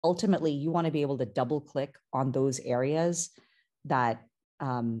ultimately you want to be able to double click on those areas that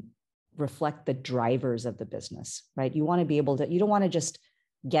reflect the drivers of the business, right? You want to be able to, you don't want to just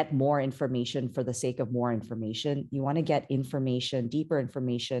get more information for the sake of more information. You want to get information, deeper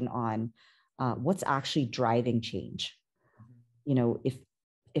information on what's actually driving change. You know,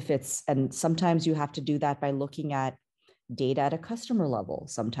 if it's, and sometimes you have to do that by looking at data at a customer level.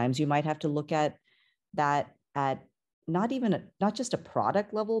 Sometimes you might have to look at that at not just a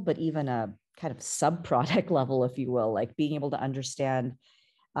product level, but even a kind of sub-product level, if you will, like being able to understand,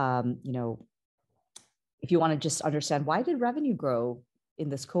 you know, if you want to just understand why did revenue grow in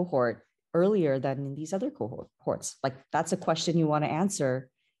this cohort earlier than in these other cohorts, like that's a question you want to answer.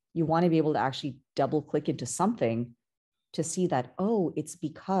 You want to be able to actually double click into something to see that, oh, it's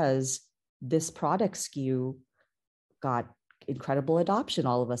because this product SKU got incredible adoption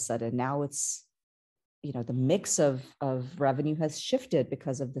all of a sudden. Now it's, you know, the mix of revenue has shifted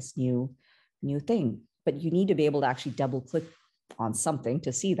because of this new thing. But you need to be able to actually double click on something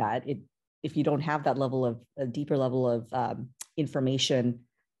to see that. If you don't have that level of a deeper level of information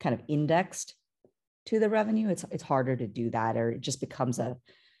kind of indexed to the revenue, it's harder to do that, or it just becomes a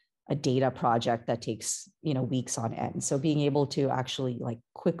data project that takes, you know, weeks on end. So being able to actually like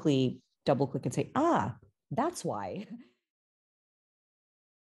quickly double click and say, that's why,